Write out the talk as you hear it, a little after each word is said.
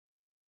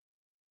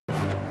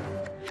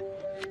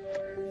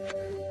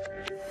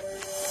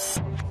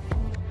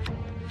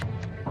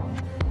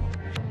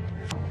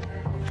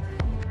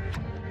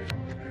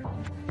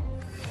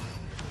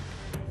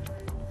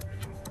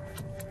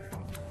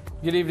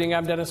Good evening,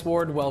 I'm Dennis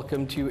Ward.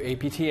 Welcome to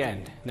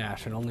APTN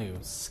National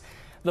News.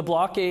 The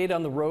blockade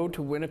on the road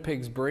to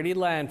Winnipeg's Brady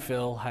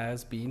landfill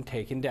has been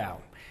taken down.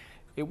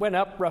 It went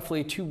up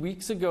roughly 2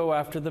 weeks ago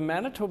after the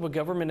Manitoba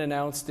government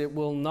announced it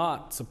will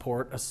not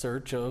support a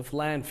search of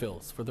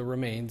landfills for the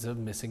remains of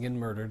missing and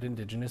murdered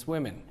Indigenous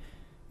women.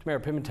 Tamara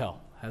Pimentel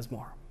has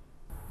more.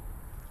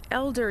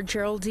 Elder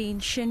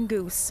Geraldine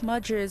Shingu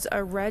smudges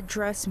a red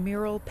dress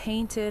mural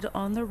painted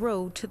on the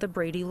road to the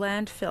Brady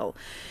landfill.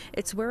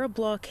 It's where a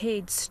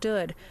blockade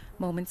stood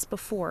moments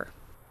before.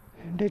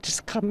 They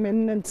just come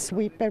in and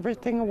sweep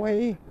everything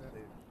away,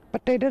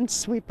 but they didn't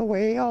sweep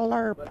away all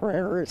our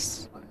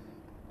prayers.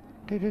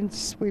 They didn't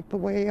sweep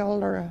away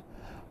all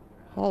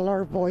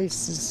our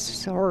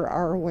voices or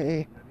our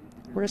way.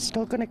 We're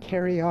still going to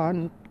carry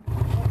on.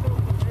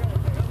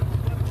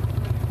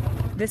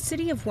 The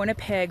City of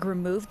Winnipeg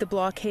removed the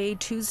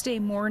blockade Tuesday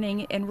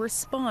morning in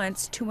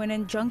response to an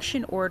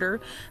injunction order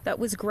that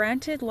was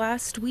granted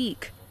last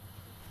week.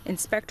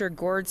 Inspector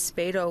Gord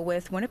Spado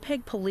with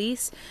Winnipeg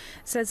Police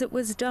says it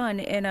was done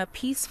in a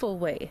peaceful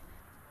way.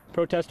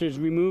 Protesters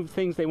removed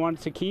things they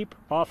wanted to keep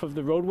off of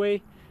the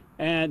roadway,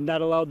 and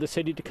that allowed the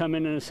city to come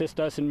in and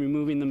assist us in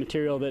removing the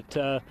material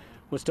that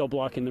was still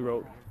blocking the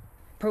road.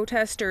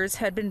 Protesters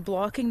had been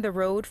blocking the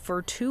road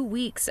for 2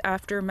 weeks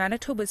after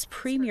Manitoba's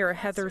Premier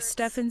Heather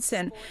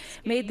Stephenson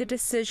made the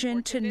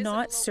decision to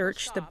not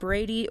search the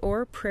Brady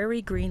or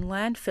Prairie Green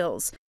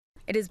landfills.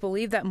 It is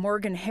believed that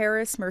Morgan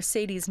Harris,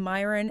 Mercedes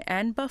Myron,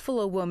 and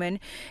Buffalo Woman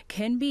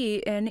can be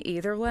in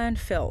either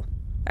landfill.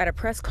 At a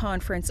press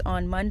conference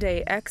on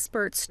Monday,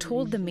 experts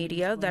told the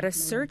media that a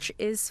search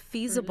is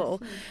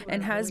feasible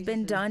and has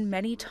been done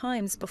many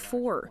times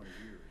before.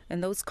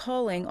 And those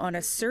calling on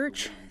a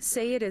search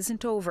say it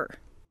isn't over.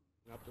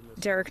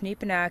 Derek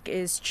Nepenak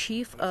is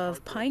chief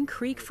of Pine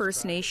Creek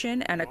First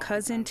Nation and a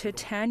cousin to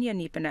Tanya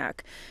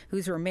Nepenak,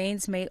 whose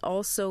remains may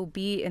also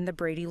be in the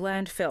Brady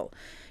landfill.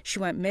 She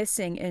went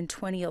missing in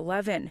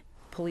 2011.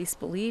 Police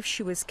believe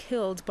she was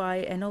killed by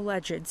an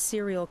alleged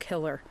serial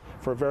killer.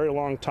 For a very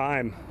long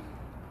time,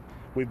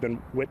 we've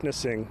been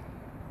witnessing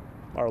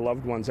our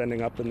loved ones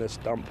ending up in this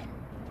dump.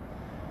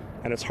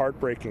 And it's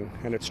heartbreaking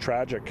and it's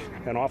tragic.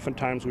 And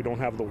oftentimes we don't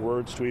have the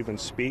words to even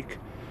speak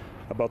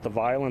about the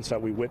violence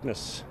that we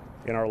witness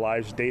in our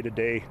lives day to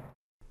day.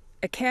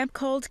 A camp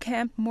called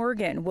Camp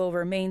Morgan will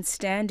remain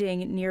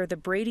standing near the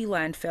Brady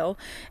landfill,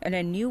 and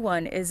a new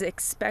one is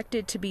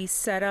expected to be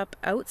set up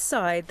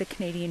outside the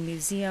Canadian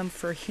Museum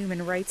for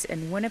Human Rights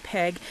in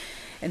Winnipeg,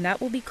 and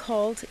that will be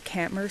called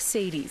Camp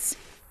Mercedes.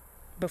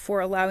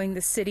 Before allowing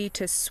the city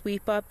to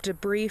sweep up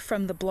debris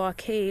from the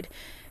blockade,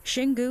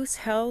 Shingoose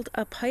held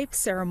a pipe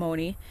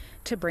ceremony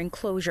to bring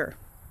closure.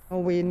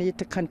 We need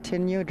to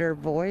continue their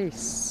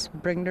voice,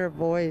 bring their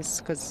voice,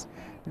 because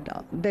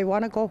they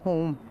want to go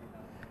home.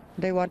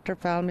 They want their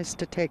families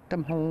to take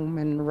them home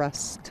and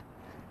rest.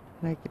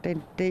 Like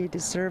they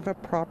deserve a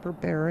proper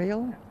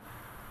burial.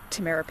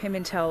 Tamara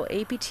Pimentel,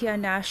 APTN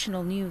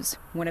National News,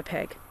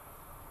 Winnipeg.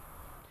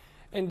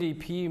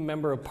 NDP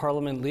Member of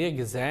Parliament Leah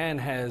Gazan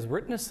has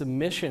written a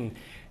submission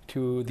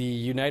to a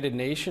United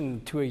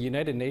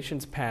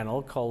Nations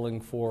panel calling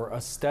for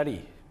a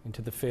study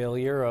into the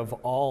failure of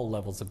all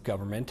levels of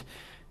government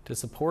to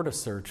support a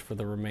search for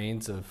the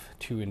remains of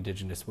 2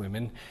 Indigenous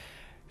women.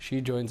 She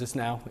joins us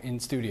now in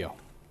studio.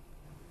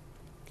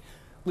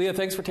 Leah,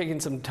 thanks for taking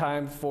some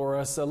time for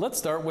us. Let's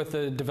start with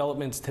the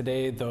developments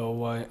today,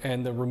 though,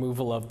 and the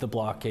removal of the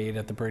blockade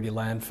at the Brady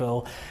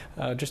landfill.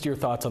 Just your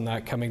thoughts on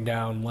that coming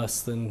down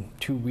less than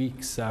 2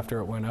 weeks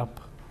after it went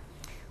up.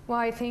 Well,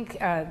 I think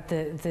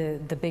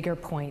the bigger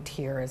point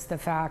here is the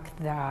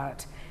fact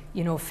that,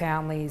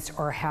 families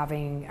are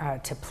having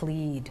to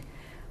plead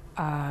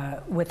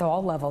with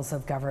all levels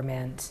of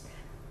government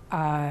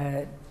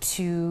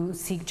to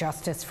seek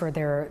justice for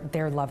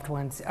their loved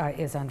ones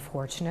is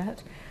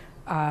unfortunate.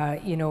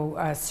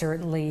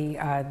 Certainly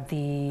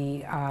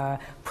the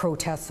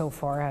protests so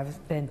far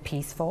have been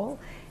peaceful,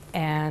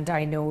 and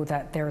I know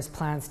that there's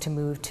plans to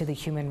move to the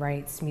Human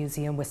Rights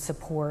Museum with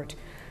support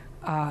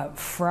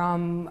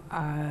from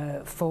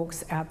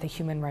folks at the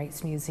Human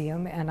Rights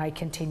Museum, and I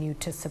continue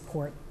to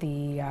support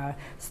the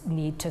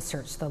need to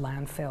search the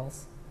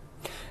landfills.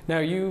 Now,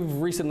 you've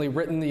recently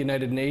written the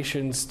United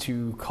Nations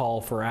to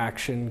call for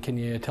action. Can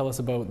you tell us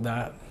about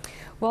that?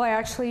 Well, I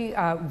actually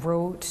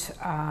wrote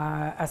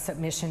a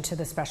submission to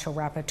the Special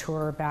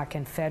Rapporteur back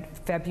in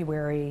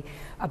February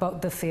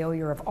about the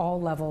failure of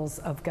all levels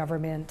of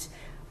government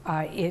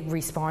in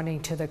responding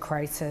to the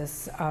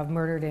crisis of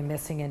murdered and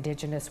missing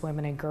Indigenous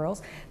women and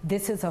girls.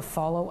 This is a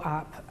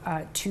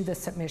follow-up to the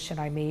submission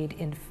I made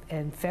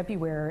in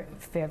February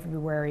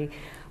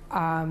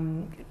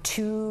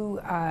to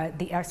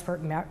the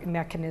expert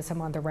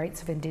mechanism on the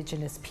rights of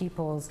Indigenous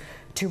peoples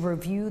to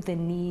review the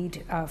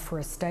need for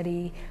a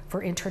study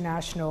for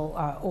international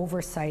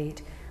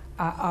oversight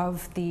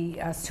of the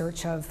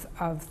search of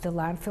the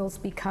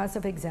landfills because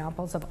of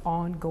examples of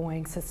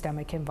ongoing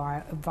systemic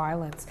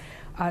violence.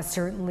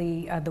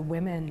 Certainly the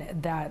women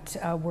that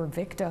were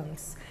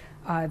victims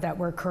that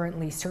we're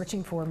currently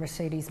searching for,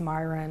 Mercedes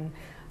Myron,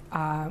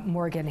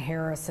 Morgan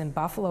Harris and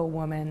Buffalo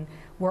Woman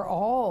were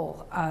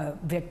all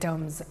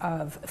victims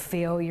of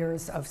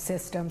failures of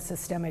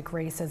systemic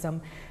racism.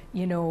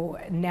 You know,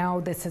 now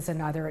this is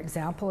another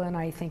example, and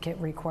I think it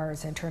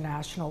requires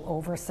international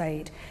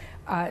oversight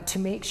to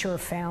make sure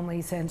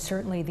families and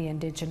certainly the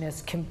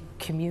Indigenous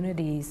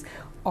communities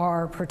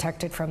are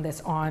protected from this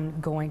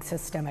ongoing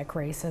systemic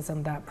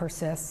racism that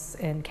persists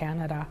in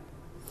Canada.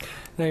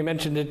 Now, you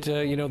mentioned it,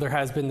 you know, there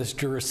has been this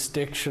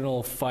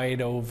jurisdictional fight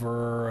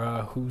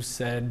over who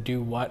said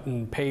do what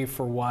and pay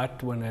for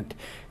what when it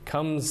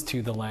comes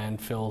to the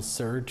landfill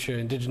search.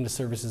 Indigenous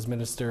Services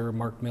Minister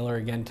Mark Miller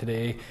again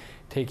today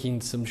taking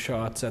some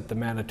shots at the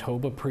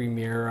Manitoba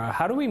Premier.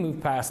 How do we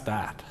move past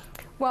that?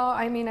 Well,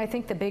 I mean, I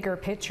think the bigger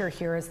picture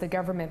here is the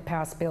government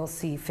passed Bill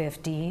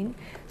C-15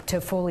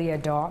 to fully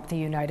adopt the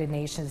United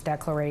Nations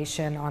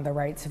Declaration on the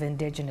Rights of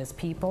Indigenous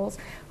Peoples.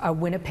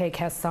 Winnipeg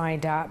has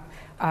signed up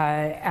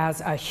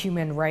as a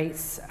human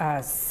rights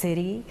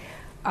city,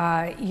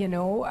 you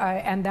know,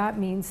 and that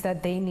means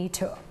that they need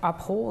to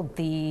uphold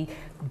the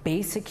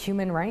basic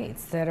human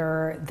rights that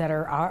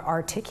are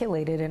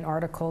articulated in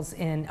articles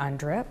in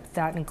UNDRIP.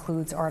 That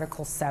includes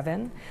Article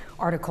 7,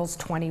 Articles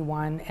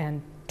 21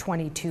 and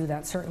 22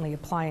 that certainly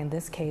apply in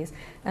this case,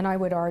 and I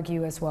would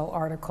argue as well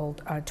Article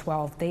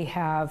 12.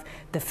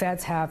 The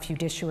feds have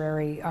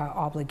judiciary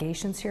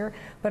obligations here,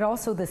 but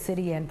also the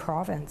city and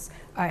province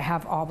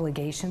have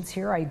obligations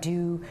here. I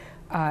do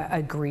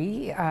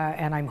agree,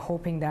 and I'm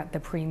hoping that the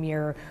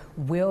Premier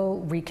will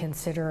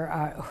reconsider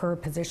her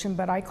position,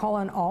 but I call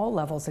on all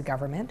levels of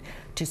government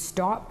to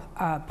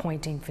stop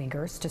pointing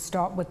fingers, to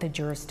stop with the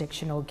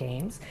jurisdictional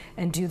games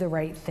and do the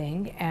right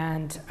thing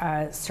and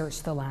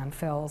search the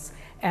landfills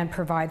and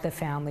provide the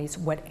families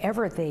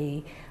whatever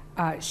they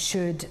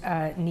should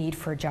need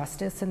for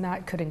justice, and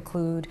that could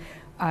include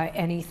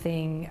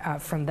anything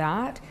from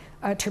that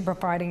to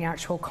providing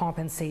actual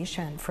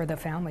compensation for the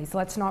families.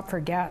 Let's not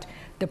forget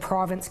the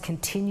province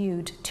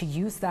continued to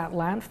use that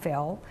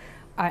landfill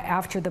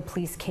after the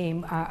police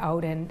came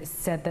out and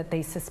said that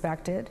they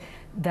suspected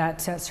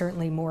that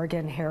certainly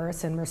Morgan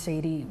Harris and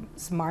Mercedes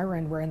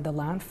Myron were in the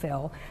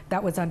landfill.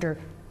 That was under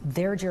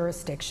their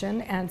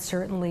jurisdiction and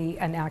certainly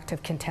an act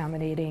of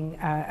contaminating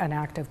an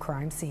active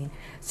crime scene.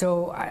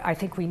 So I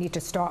think we need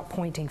to stop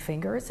pointing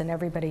fingers, and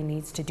everybody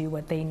needs to do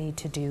what they need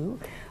to do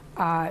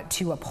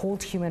to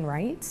uphold human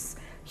rights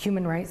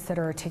that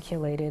are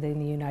articulated in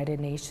the United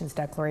Nations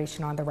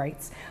Declaration on the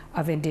Rights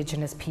of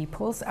Indigenous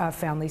Peoples.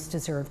 Families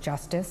deserve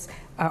justice.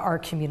 Our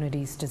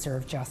communities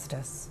deserve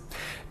justice.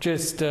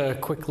 Just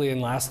quickly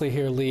and lastly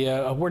here,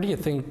 Leah, where do you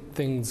think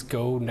things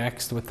go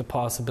next with the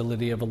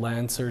possibility of a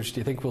land search? Do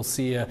you think we'll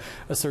see a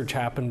search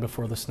happen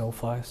before the snow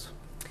flies?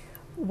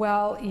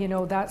 Well, you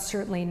know, that's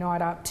certainly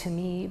not up to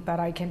me, but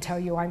I can tell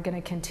you I'm going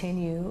to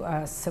continue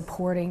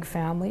supporting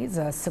families,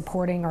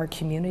 supporting our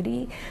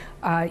community.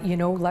 You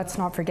know, let's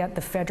not forget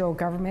the federal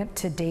government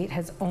to date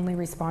has only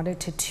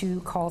responded to 2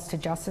 calls to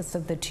justice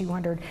of the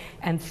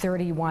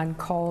 231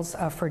 calls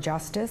for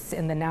justice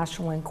in the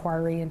National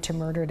Inquiry into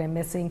Murdered and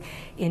Missing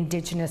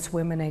Indigenous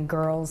Women and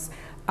Girls.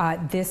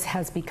 This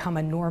has become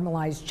a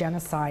normalized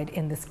genocide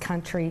in this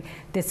country.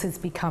 This has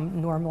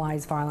become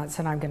normalized violence,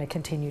 and I'm going to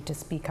continue to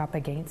speak up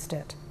against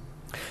it.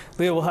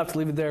 Leah, we'll have to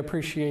leave it there.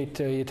 Appreciate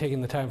you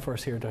taking the time for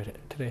us here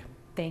today.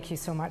 Thank you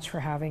so much for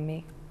having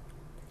me.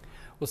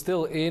 Well,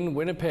 still in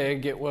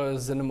Winnipeg, it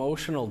was an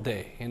emotional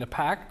day in a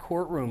packed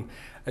courtroom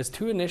as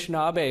 2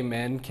 Anishinaabe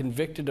men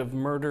convicted of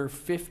murder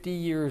 50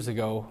 years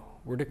ago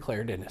were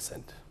declared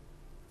innocent.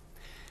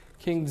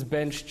 King's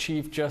Bench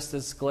Chief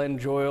Justice Glenn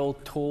Joyal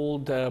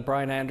told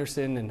Brian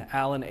Anderson and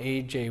Alan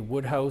A.J.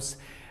 Woodhouse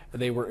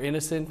they were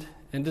innocent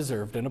and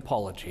deserved an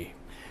apology.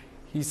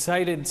 He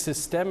cited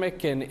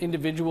systemic and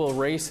individual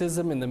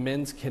racism in the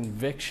men's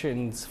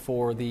convictions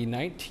for the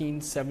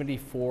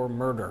 1974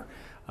 murder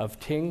of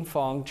Ting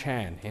Fong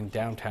Chan in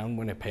downtown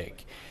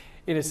Winnipeg.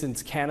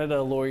 Innocence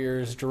Canada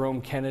lawyers Jerome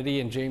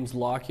Kennedy and James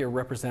Lockyer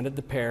represented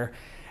the pair.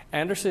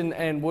 Anderson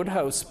and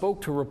Woodhouse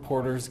spoke to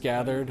reporters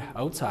gathered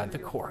outside the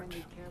court.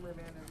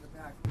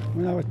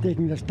 When I was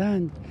taking the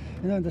stand,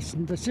 you know,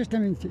 the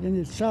system in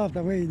itself,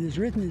 the way it is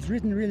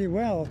written really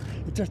well.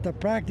 It's just the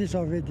practice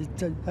of it,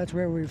 that's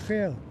where we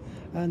fail.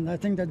 And I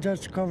think the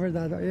judge covered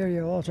that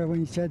area also when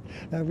he said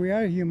that we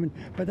are human,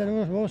 but that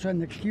was also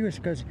an excuse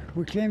because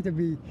we claim to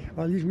be,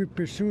 or at least we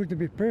pursue to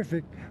be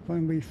perfect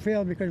when we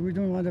fail because we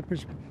don't want to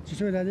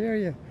pursue that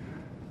area,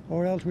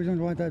 or else we don't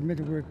want to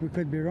admit we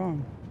could be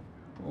wrong.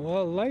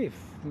 Well, life,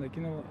 like,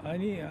 you know,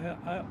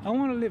 I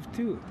want to live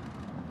too,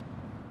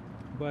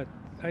 but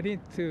I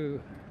need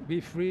to be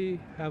free,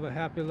 have a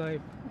happy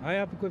life. I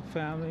have a good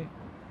family,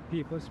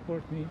 people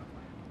support me,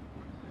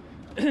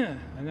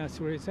 and that's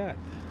where it's at.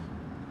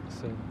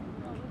 So,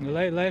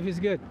 life is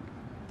good.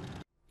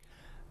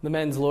 The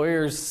men's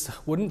lawyers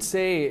wouldn't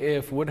say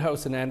if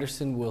Woodhouse and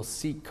Anderson will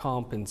seek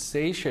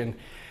compensation,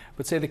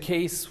 but say the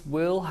case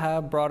will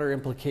have broader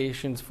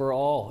implications for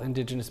all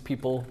Indigenous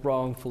people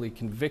wrongfully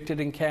convicted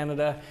in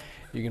Canada.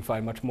 You can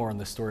find much more on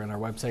this story on our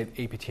website,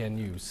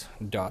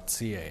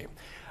 aptnnews.ca.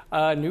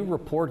 A new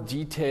report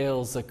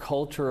details a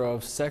culture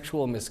of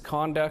sexual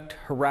misconduct,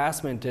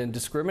 harassment, and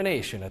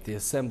discrimination at the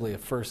Assembly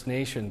of First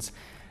Nations.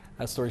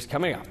 That story's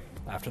coming up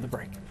after the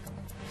break.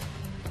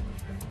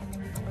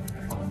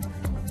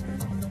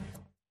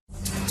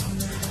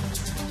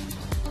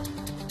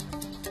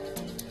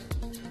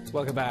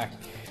 Welcome back.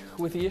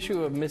 With the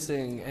issue of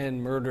missing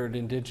and murdered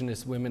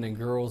Indigenous women and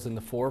girls in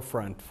the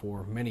forefront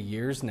for many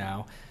years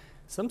now,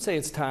 some say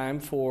it's time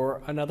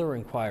for another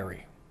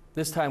inquiry,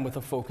 this time with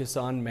a focus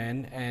on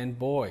men and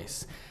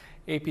boys.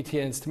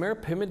 APTN's Tamara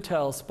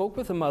Pimentel spoke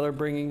with a mother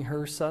bringing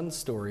her son's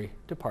story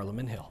to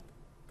Parliament Hill.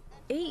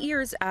 8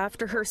 years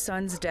after her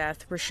son's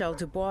death, Rochelle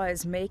Dubois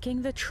is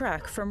making the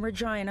trek from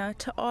Regina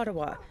to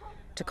Ottawa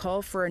to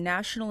call for a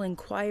national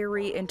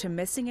inquiry into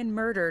missing and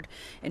murdered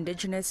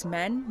Indigenous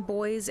men,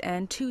 boys,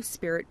 and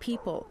Two-Spirit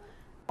people.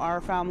 Our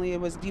family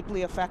was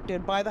deeply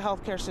affected by the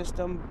healthcare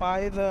system,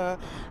 by the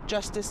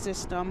justice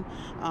system,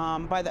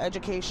 by the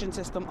education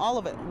system, all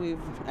of it.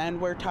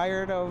 We're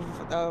tired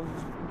of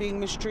being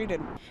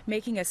mistreated.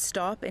 Making a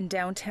stop in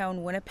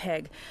downtown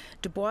Winnipeg,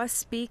 Dubois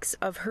speaks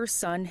of her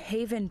son,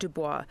 Haven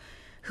Dubois,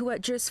 who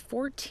at just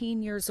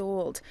 14 years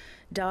old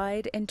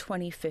died in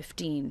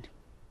 2015.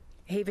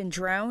 Haven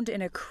drowned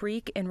in a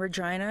creek in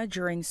Regina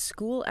during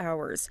school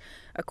hours.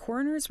 A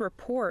coroner's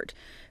report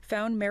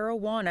found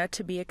marijuana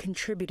to be a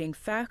contributing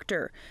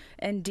factor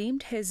and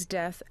deemed his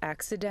death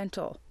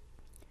accidental.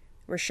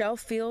 Rochelle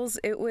feels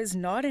it was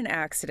not an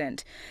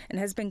accident and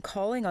has been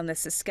calling on the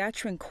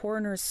Saskatchewan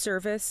Coroner's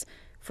Service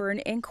for an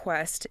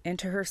inquest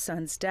into her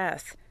son's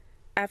death.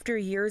 After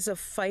years of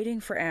fighting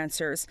for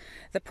answers,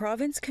 the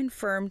province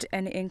confirmed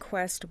an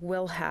inquest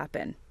will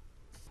happen.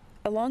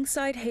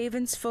 Alongside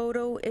Haven's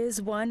photo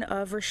is one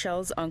of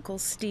Rochelle's uncle,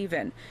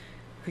 Stephen,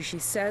 who she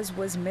says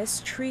was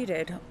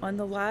mistreated on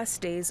the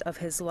last days of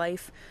his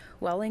life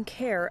while in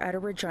care at a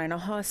Regina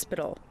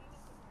hospital.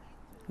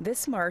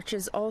 This march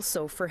is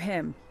also for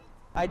him.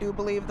 I do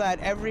believe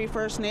that every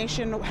First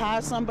Nation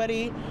has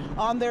somebody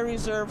on their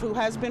reserve who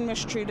has been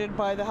mistreated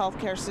by the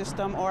healthcare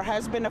system or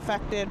has been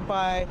affected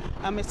by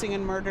a missing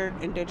and murdered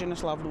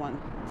Indigenous loved one.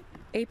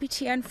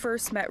 APTN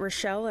first met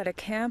Rochelle at a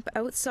camp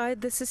outside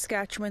the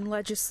Saskatchewan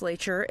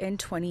legislature in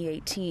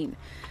 2018,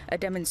 a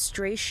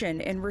demonstration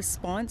in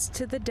response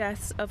to the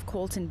deaths of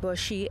Colton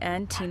Bushy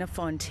and Tina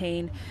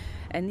Fontaine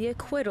and the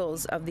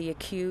acquittals of the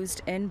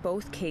accused in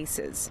both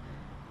cases.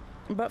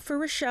 But for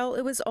Rochelle,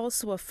 it was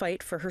also a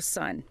fight for her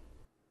son.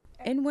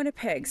 In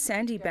Winnipeg,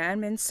 Sandy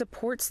Banman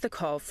supports the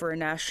call for a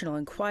national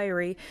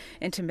inquiry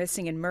into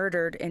missing and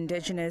murdered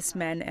Indigenous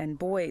men and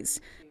boys.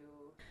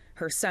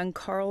 Her son,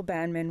 Carl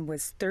Banman,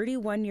 was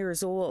 31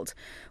 years old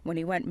when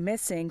he went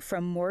missing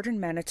from Morden,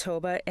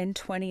 Manitoba in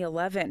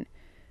 2011.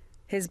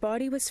 His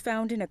body was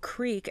found in a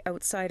creek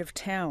outside of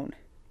town.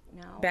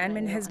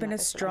 Banman has been a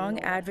strong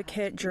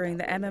advocate during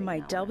the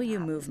MMIW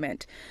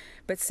movement,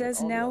 but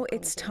says now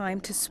it's time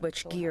to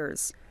switch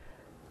gears.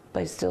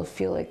 But I still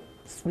feel like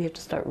we have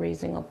to start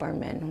raising up our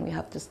men. We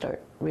have to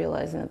start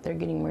realizing that they're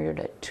getting murdered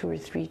at 2 or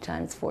 3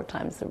 times, 4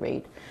 times the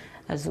rate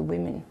as the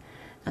women,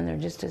 and they're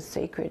just as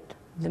sacred.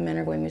 The men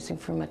are going missing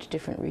for much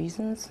different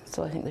reasons,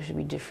 so I think there should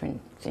be different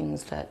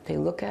things that they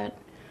look at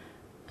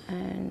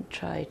and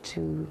try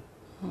to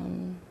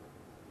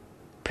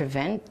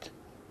prevent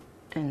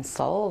and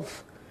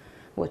solve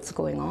what's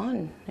going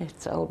on.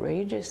 It's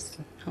outrageous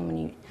how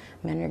many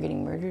men are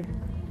getting murdered.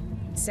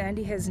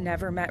 Sandy has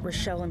never met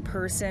Rochelle in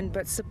person,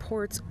 but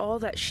supports all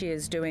that she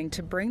is doing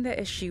to bring the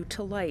issue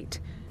to light.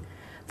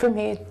 For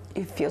me,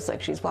 it feels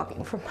like she's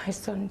walking for my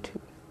son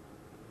too.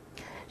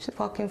 She's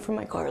walking for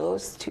my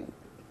Carlos too.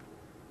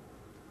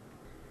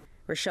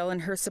 Rochelle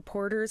and her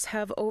supporters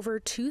have over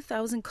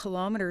 2,000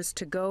 kilometers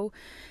to go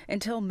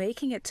until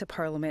making it to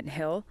Parliament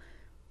Hill,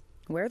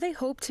 where they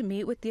hope to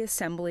meet with the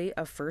Assembly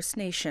of First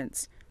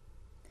Nations.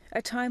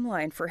 A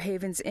timeline for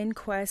Haven's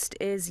inquest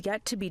is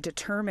yet to be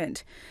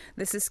determined.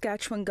 The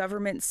Saskatchewan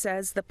government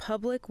says the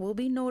public will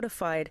be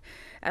notified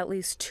at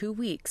least 2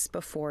 weeks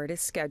before it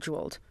is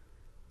scheduled.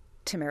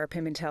 Tamara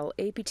Pimentel,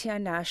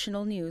 APTN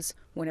National News,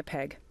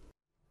 Winnipeg.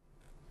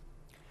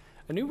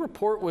 A new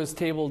report was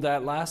tabled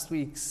at last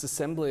week's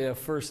Assembly of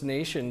First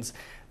Nations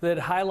that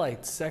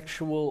highlights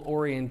sexual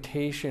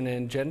orientation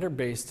and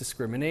gender-based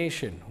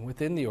discrimination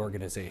within the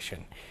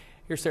organization.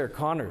 Here's Sarah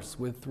Connors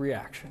with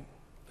reaction.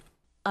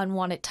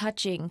 Unwanted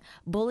touching,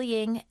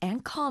 bullying,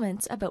 and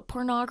comments about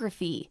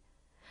pornography.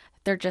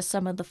 They're just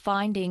some of the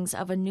findings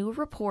of a new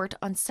report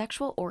on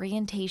sexual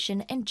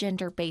orientation and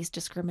gender-based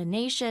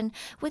discrimination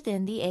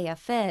within the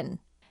AFN.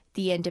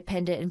 The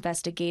independent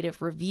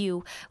investigative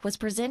review was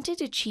presented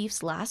to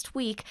chiefs last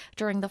week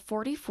during the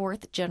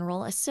 44th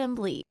General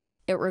Assembly.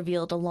 It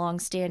revealed a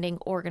long-standing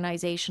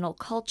organizational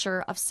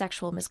culture of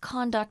sexual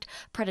misconduct,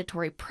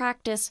 predatory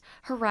practice,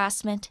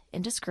 harassment,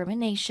 and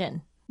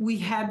discrimination. We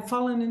had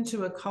fallen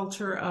into a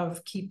culture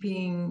of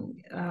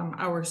keeping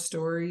our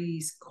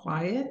stories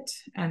quiet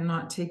and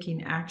not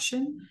taking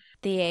action.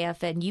 The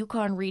AFN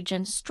Yukon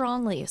region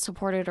strongly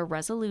supported a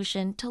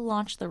resolution to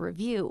launch the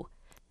review.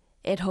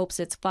 It hopes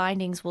its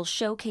findings will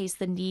showcase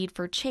the need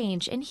for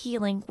change and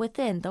healing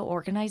within the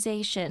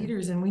organization.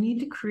 Leaders, and we need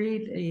to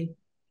create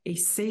a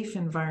safe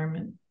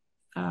environment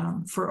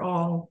for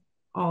all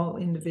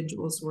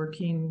individuals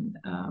working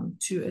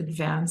to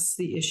advance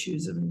the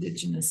issues of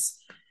Indigenous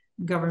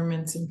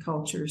governments and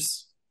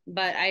cultures.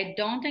 But I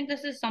don't think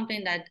this is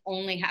something that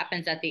only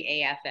happens at the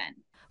AFN.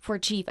 For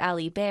Chief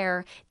Ali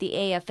Bear, the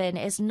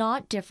AFN is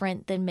not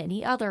different than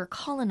many other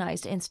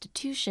colonized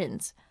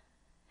institutions.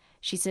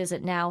 She says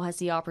it now has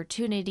the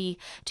opportunity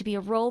to be a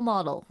role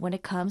model when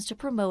it comes to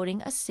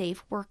promoting a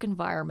safe work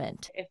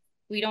environment. If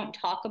we don't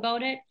talk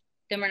about it,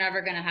 then we're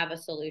never going to have a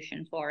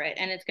solution for it.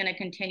 And it's going to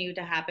continue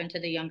to happen to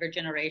the younger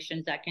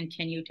generations that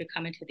continue to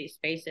come into these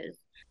spaces.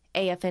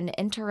 AFN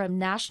Interim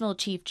National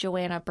Chief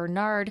Joanna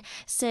Bernard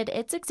said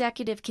its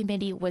executive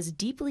committee was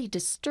deeply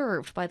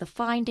disturbed by the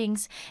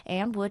findings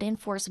and would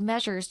enforce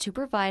measures to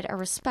provide a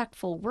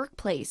respectful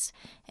workplace,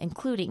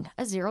 including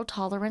a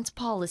zero-tolerance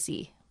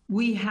policy.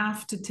 We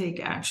have to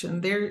take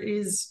action. There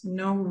is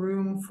no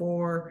room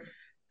for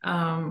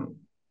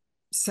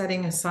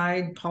setting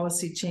aside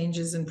policy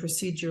changes and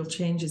procedural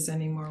changes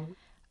anymore.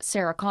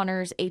 Sarah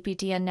Connors,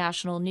 APTN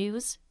National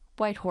News,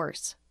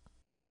 Whitehorse.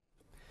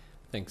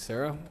 Thanks,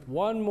 Sarah.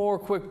 One more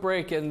quick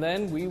break, and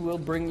then we will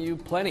bring you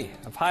plenty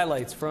of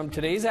highlights from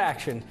today's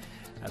action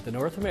at the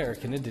North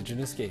American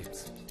Indigenous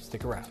Games.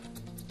 Stick around.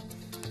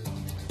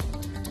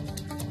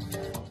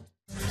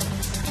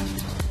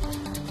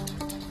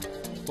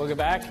 Welcome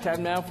back.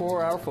 Time now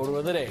for our photo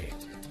of the day.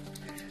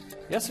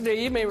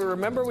 Yesterday, you may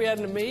remember we had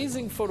an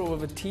amazing photo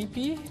of a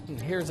teepee, and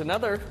here's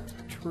another.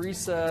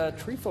 Teresa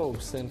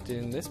Trifo sent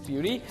in this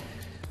beauty.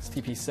 This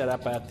teepee set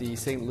up at the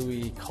St.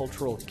 Louis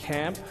Cultural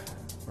Camp.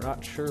 We're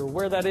not sure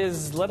where that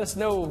is. Let us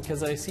know,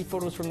 because I see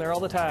photos from there all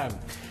the time.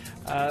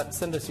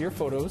 Send us your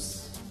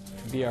photos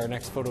to be our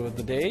next photo of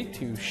the day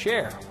to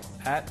share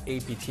at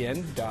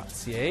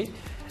aptn.ca. Now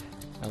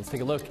let's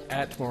take a look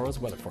at tomorrow's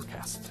weather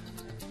forecast.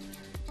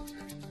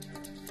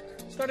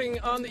 Starting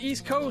on the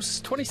East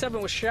Coast, 27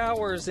 with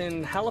showers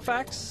in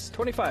Halifax,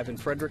 25 in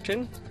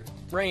Fredericton,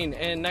 rain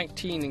and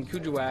 19 in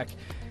Kuujjuaq,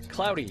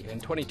 cloudy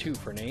and 22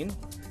 for Nain,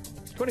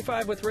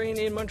 25 with rain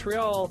in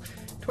Montreal,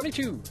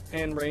 22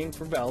 and rain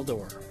for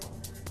Val-d'Or,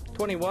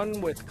 21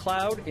 with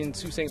cloud in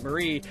Sault Ste.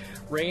 Marie,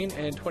 rain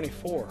and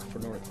 24 for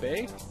North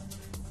Bay,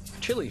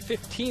 chilly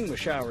 15 with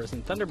showers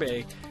in Thunder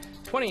Bay,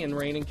 20 and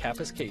rain in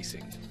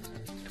Kapuskasing,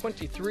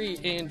 23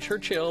 in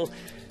Churchill,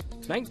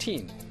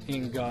 19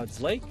 in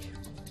God's Lake,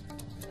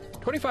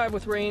 25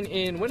 with rain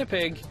in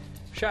Winnipeg,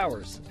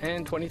 showers,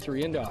 and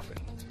 23 in Dauphin.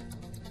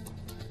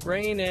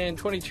 Rain and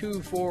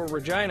 22 for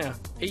Regina,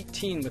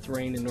 18 with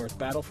rain in North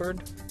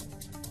Battleford.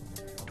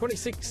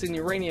 26 in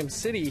Uranium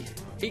City,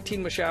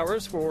 18 with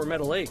showers for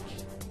Meadow Lake.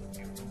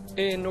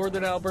 In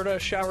northern Alberta,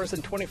 showers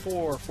and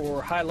 24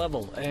 for High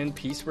Level and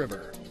Peace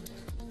River.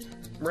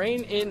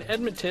 Rain in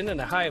Edmonton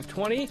and a high of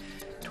 20,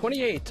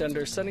 28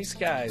 under sunny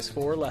skies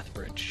for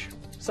Lethbridge.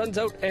 Sun's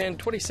out and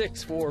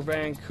 26 for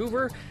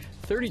Vancouver,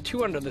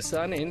 32 under the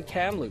sun in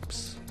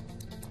Kamloops.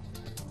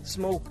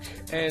 Smoke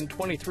and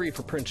 23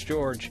 for Prince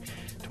George,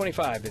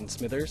 25 in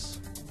Smithers.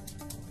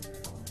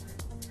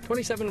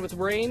 27 with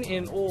rain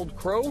in Old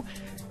Crow,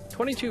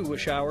 22 with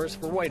showers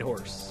for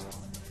Whitehorse.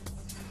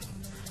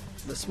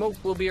 The smoke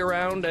will be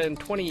around and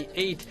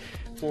 28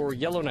 for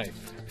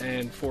Yellowknife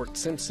and Fort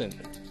Simpson.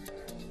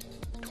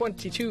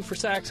 22 for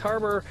Sax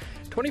Harbor,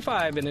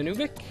 25 in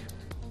Inuvik.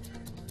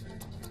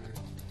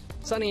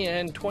 Sunny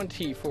and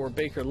 20 for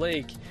Baker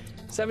Lake,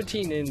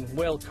 17 in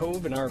Whale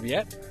Cove and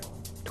Arviette,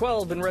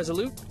 12 in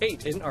Resolute,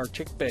 8 in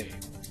Arctic Bay.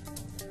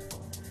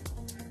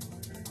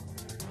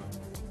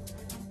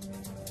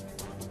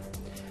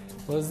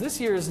 Well, as this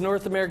year's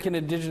North American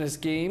Indigenous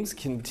Games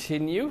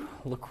continue,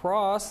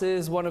 lacrosse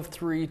is one of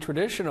 3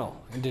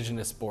 traditional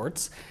Indigenous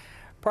sports.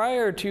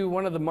 Prior to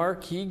one of the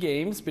marquee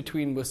games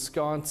between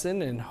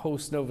Wisconsin and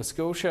host Nova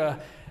Scotia,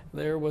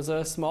 there was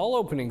a small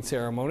opening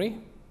ceremony.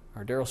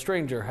 Our Daryl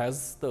Stranger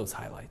has those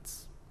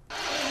highlights.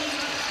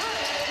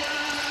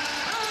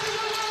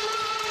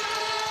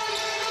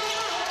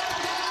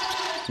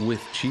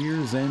 With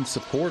cheers and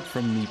support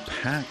from the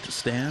packed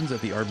stands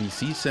at the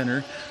RBC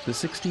Centre, the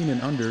 16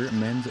 and under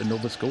men's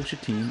Nova Scotia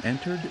team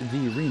entered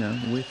the arena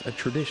with a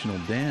traditional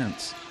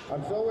dance.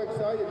 I'm so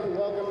excited to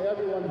welcome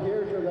everyone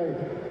here today.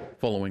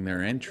 Following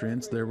their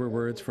entrance, there were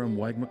words from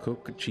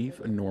Wagmatcook Chief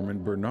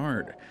Norman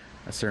Bernard.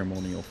 A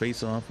ceremonial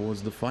face-off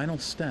was the final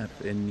step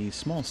in the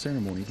small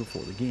ceremony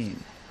before the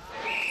game.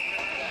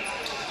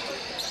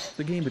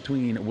 The game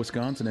between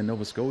Wisconsin and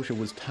Nova Scotia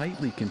was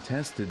tightly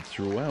contested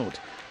throughout,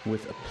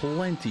 with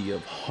plenty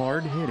of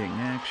hard-hitting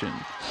action.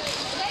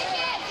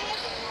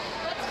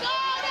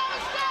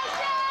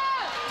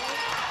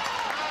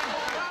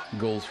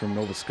 Goals from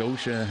Nova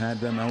Scotia had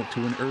them out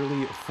to an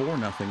early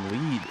 4-0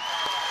 lead.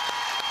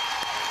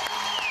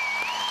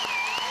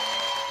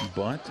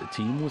 But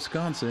Team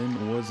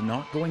Wisconsin was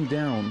not going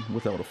down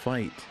without a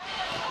fight.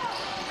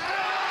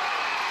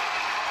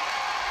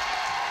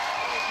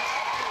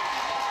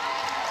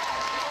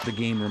 The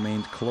game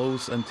remained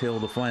close until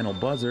the final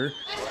buzzer.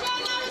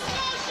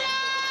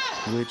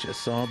 which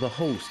saw the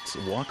hosts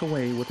walk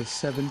away with a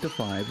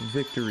 7-5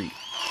 victory.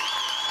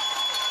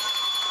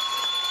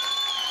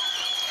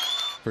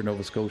 For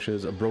Nova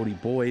Scotia's Brody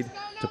Boyd,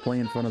 to play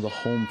in front of the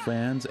home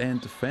fans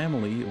and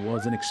family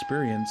was an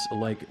experience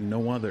like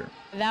no other.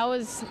 That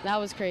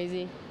was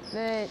crazy.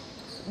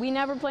 We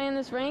never play in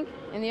this rink,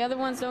 and the other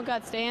ones don't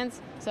got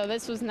stands, so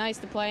this was nice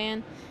to play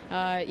in.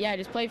 Yeah,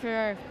 just play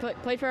for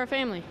our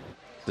family.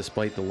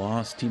 Despite the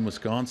loss, Team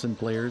Wisconsin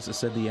players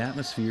said the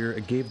atmosphere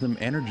gave them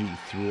energy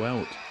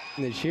throughout.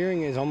 The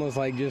cheering is almost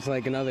like just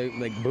like another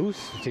boost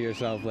to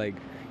yourself. Like,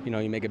 you know,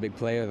 you make a big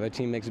play or the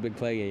team makes a big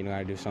play, yeah, you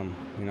gotta do something,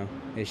 you know.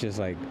 It's just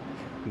like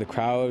the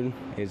crowd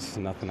is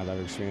nothing I've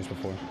ever experienced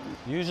before.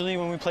 Usually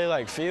when we play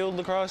like field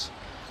lacrosse,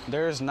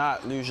 there's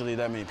not usually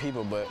that many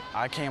people, but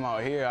I came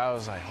out here, I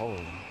was like,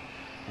 holy,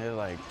 they're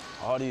like,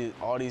 all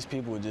these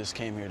people just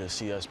came here to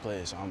see us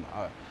play. So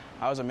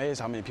I was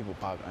amazed how many people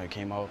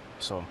came out,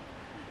 so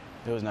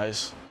it was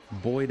nice.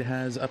 Boyd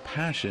has a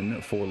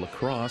passion for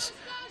lacrosse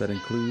that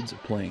includes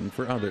playing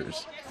for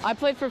others. I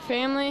play for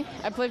family,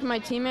 I play for my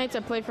teammates,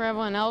 I play for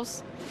everyone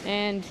else,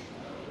 and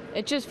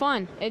it's just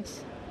fun.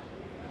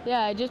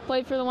 I just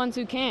play for the ones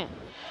who can't.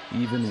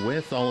 Even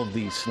with all of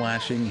the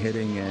slashing,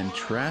 hitting, and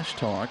trash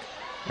talk,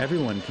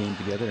 everyone came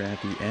together at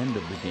the end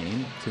of the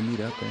game to meet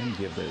up and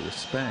give their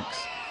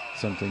respects,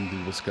 something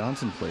the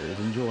Wisconsin players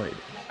enjoyed.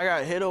 I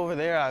got hit over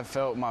there, I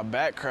felt my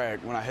back crack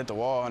when I hit the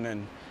wall, and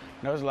then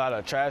there was a lot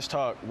of trash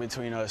talk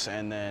between us,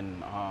 and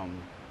then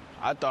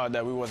I thought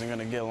that we wasn't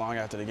gonna get along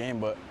after the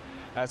game, but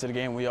after the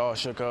game we all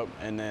shook up,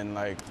 and then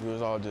we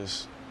was all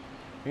just,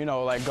 you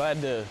know,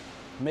 glad to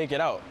make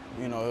it out.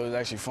 You know, it was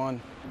actually fun.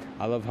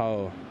 I love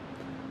how,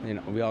 you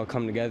know, we all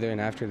come together,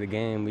 and after the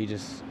game we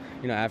just,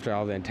 you know, after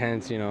all the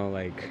intense, you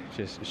know,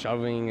 just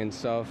shoving and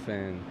stuff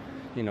and,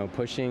 you know,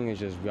 pushing, it's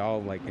just we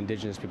all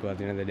Indigenous people at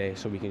the end of the day,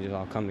 so we can just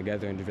all come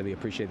together and really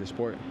appreciate the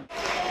sport.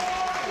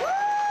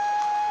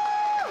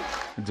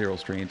 Daryl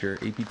Stranger,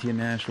 APTN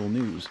National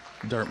News,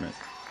 Dartmouth.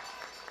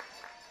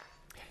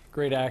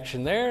 Great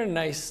action there.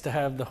 Nice to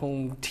have the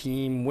home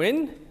team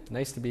win.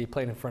 Nice to be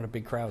playing in front of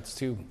big crowds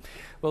too.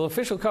 Well,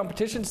 official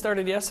competition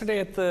started yesterday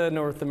at the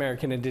North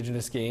American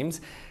Indigenous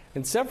Games,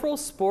 and several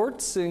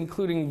sports,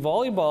 including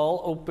volleyball,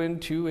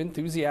 opened to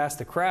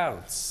enthusiastic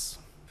crowds.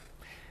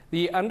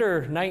 The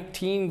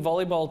under-19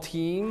 volleyball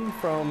team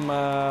from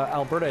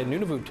Alberta and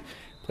Nunavut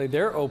played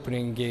their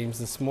opening games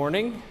this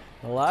morning.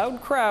 A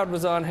loud crowd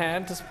was on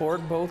hand to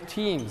support both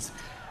teams.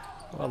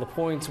 While the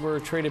points were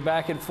traded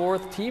back and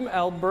forth, Team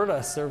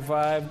Alberta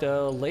survived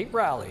a late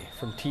rally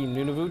from Team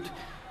Nunavut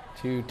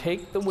to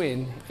take the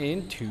win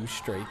in 2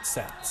 straight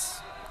sets.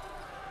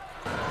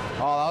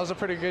 Oh, that was a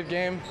pretty good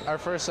game. Our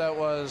first set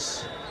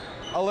was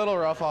a little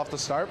rough off the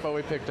start, but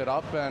we picked it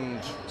up and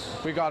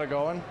we got it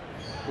going.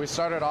 We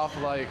started off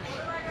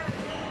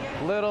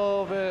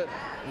little bit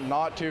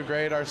not too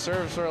great. Our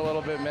serves were a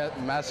little bit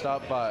messed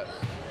up, but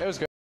it was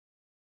good.